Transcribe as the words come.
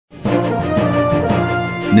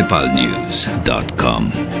nepalnews.com.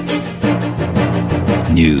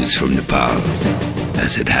 News from Nepal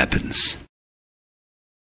as it happens.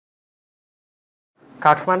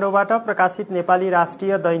 काठमाडौँबाट प्रकाशित नेपाली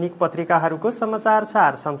राष्ट्रिय दैनिक पत्रिकाहरूको समाचार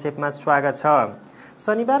सार संक्षेपमा स्वागत छ।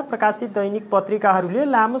 शनिबार प्रकाशित दैनिक पत्रिकाहरूले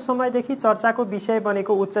लामो समयदेखि चर्चाको विषय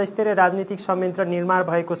बनेको उच्च स्तरीय राजनीतिक संयन्त्र निर्माण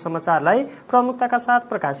भएको समाचारलाई प्रमुखताका साथ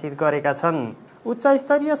प्रकाशित गरेका छन्। उच्च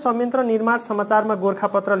स्तरीय संयन्त्र निर्माण समाचारमा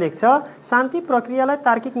गोरखापत्र लेख्छ, शान्ति प्रक्रियालाई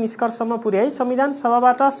तार्किक निष्कर्षमा पुर्याई संविधान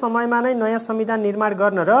सभाबाट समयमा नै नयाँ संविधान निर्माण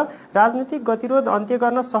गर्न र राजनीतिक गतिरोध अन्त्य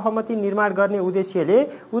गर्न सहमति निर्माण गर्ने उद्देश्यले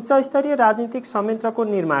उच्च स्तरीय राजनीतिक संयन्त्रको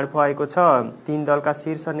निर्माण भएको छ। 3 दलका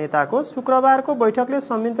शीर्ष नेताको शुक्रबारको बैठकले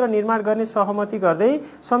संयन्त्र निर्माण गर्ने सहमति गर्दै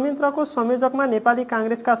संयन्त्रको संयोजकमा नेपाली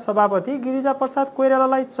कांग्रेसका सभापति गिरिजा प्रसाद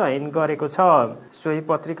कोइरालालाई चयन गरेको छ। सोही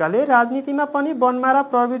पत्रिकाले राजनीतिमा पनि बनमारा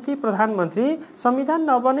प्रवृत्ति प्रधानमन्त्री, संविधान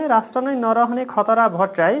नबने राष्ट्र नै नरहने खतरा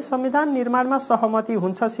भट्टराई, संविधान निर्माणमा सहमति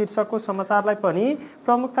हुन्छ शीर्षकको समाचारलाई पनि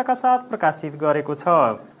प्रमुखताका साथ प्रकाशित गरेको छ।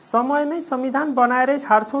 समयमै संविधान बनाएरै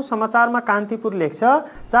छाड्छौं समाचारमा कान्तिपुर लेख्छ,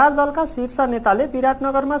 4 दलका शीर्ष नेताले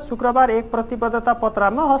विराटनगरमा शुक्रबार एक प्रतिबद्धता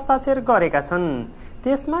पत्रमा हस्ताक्षर गरेका छन्।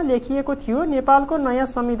 त्यसमा लेखिएको थियो, नेपालको नयाँ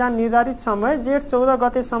संविधान निर्धारित समय जेठ 14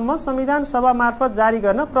 गतेसम्म संविधान सभा मार्फत जारी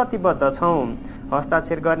गर्न प्रतिबद्ध छौं।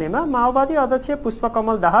 हस्ताक्षर गर्नेमा माओवादी अध्यक्ष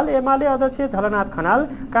पुष्पकमल दाहाल, एमाले अध्यक्ष झलनाथ खनाल,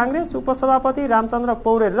 कांग्रेस उपसभापति रामचन्द्र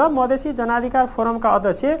पौडेल र मधेसी जनाधिकार फोरमका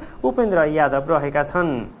अध्यक्ष उपेन्द्र यादव रहेका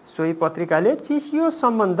छन्। सोही पत्रिकाले चिसियो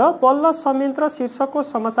सम्बन्ध बल्ल संयन्त्र शीर्षकको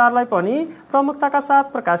समाचारलाई पनि प्रमुखताका साथ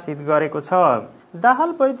प्रकाशित गरेको छ। दाहाल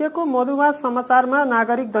वैद्यको मधुवास समाचारमा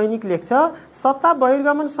नागरिक दैनिक लेख्छ, सत्ता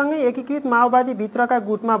बहिर्गमनसँगै एकीकृत माओवादी भित्रका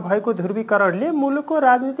गुटमा भएको ध्रुवीकरणले मुलुकको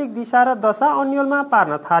राजनीतिक दिशा र दशा अन्यलमा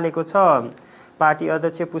पार्न थालेको छ। पार्टी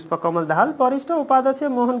अध्यक्ष पुष्पकमल दाहाल, वरिष्ठ उपाध्यक्ष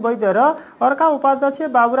मोहन वैद्य र अर्का उपाध्यक्ष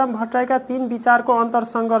बाबुराम भट्टराईका 3 विचारको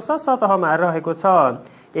अन्तरसङ्घर्ष सतहमा रहेको छ।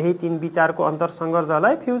 यही 3 विचारको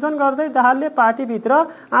अन्तरसङ्घर्षलाई फ्युजन गर्दै दाहालले पार्टीभित्र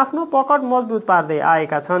आफ्नो पकड मजबुत पार्दै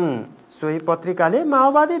आएका छन्। सोही पत्रिकाले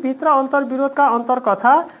माओवादी भित्र अन्तर्विरोधका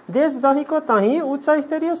अन्तर्कथा देश जहीको तही उच्च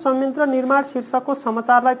स्तरीय संयन्त्र निर्माण शीर्षकको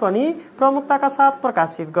समाचारलाई पनि प्रमुखताका साथ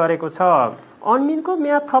प्रकाशित गरेको छ। अन्मिनको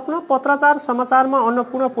म्याद थप्न पत्राचार समाचारमा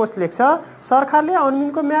अन्नपूर्ण पोस्ट लेख्छ, सरकारले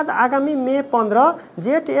अन्मिनको म्याद आगामी मे 15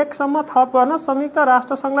 जेठ 1 सम्म थप गर्न संयुक्त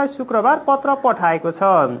राष्ट्रसङ्घलाई शुक्रबार पत्र पठाएको छ।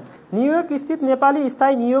 न्युयोर्क स्थित नेपाली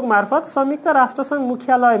स्थायी नियोग मार्फत संयुक्त राष्ट्रसङ्घ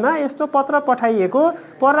मुख्यालयमा यस्तो पत्र पठाइएको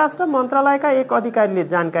परराष्ट्र मन्त्रालयका एक अधिकारीले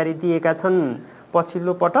जानकारी दिएका छन्।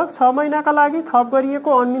 पछिल्लो पटक 6 महिनाका लागि थप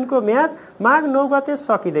गरिएको अन्मिनको म्याद माघ 9 गते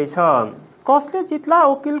सकिँदैछ। कसले जित्ला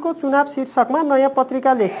वकिलको चुनाव शीर्षकमा नयाँ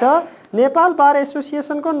पत्रिका लेख्छ, नेपाल बार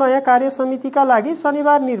एसोसिएसनको नयाँ कार्य समितिका लागि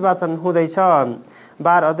शनिबार निर्वाचन हुँदैछ।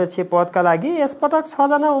 बार अध्यक्ष पदका लागि यसपटक 6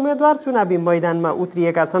 जना उम्मेद्वार चुनावी मैदानमा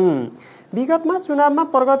उत्रिएका छन्। विगतमा चुनावमा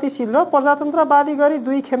प्रगतिशील र प्रजातन्त्रवादी गरी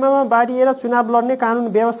 2 खेमामा बाँडिएर चुनाव लड्ने कानून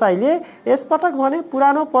व्यवसायीले यसपटक भने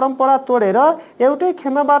पुरानो परम्परा तोडेर एउटै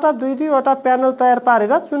खेमाबाट 2-2 वटा प्यानल तयार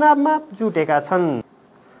पारेर चुनावमा जुटेका छन्।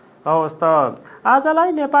 हवस् त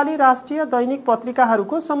आजलाई नेपाली राष्ट्रिय दैनिक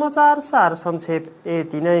पत्रिकाहरूको समाचार सार संक्षेप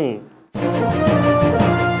यति नै।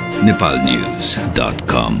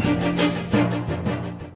 nepalnews.com